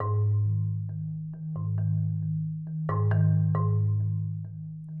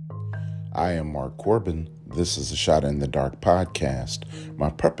I am Mark Corbin. This is a Shot in the Dark podcast.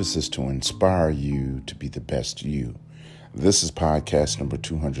 My purpose is to inspire you to be the best you. This is podcast number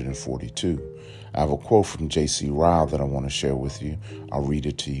 242. I have a quote from J.C. Ryle that I want to share with you. I'll read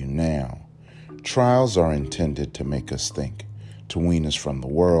it to you now. Trials are intended to make us think, to wean us from the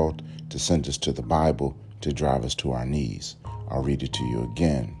world, to send us to the Bible, to drive us to our knees. I'll read it to you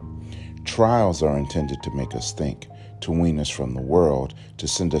again. Trials are intended to make us think, to wean us from the world, to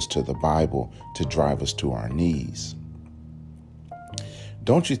send us to the Bible, to drive us to our knees.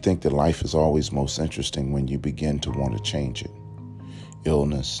 Don't you think that life is always most interesting when you begin to want to change it?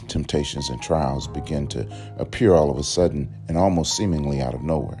 Illness, temptations, and trials begin to appear all of a sudden and almost seemingly out of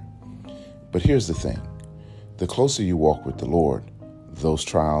nowhere. But here's the thing. The closer you walk with the Lord, those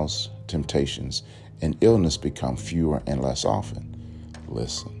trials, temptations, and illness become fewer and less often.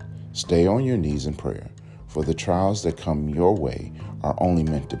 Listen, stay on your knees in prayer. For the trials that come your way are only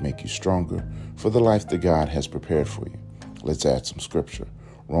meant to make you stronger for the life that God has prepared for you. Let's add some scripture.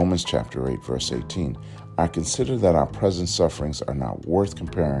 Romans chapter 8, verse 18. I consider that our present sufferings are not worth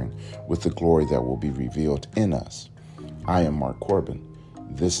comparing with the glory that will be revealed in us. I am Mark Corbin.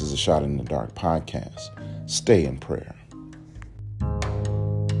 This is a Shot in the Dark podcast. Stay in prayer.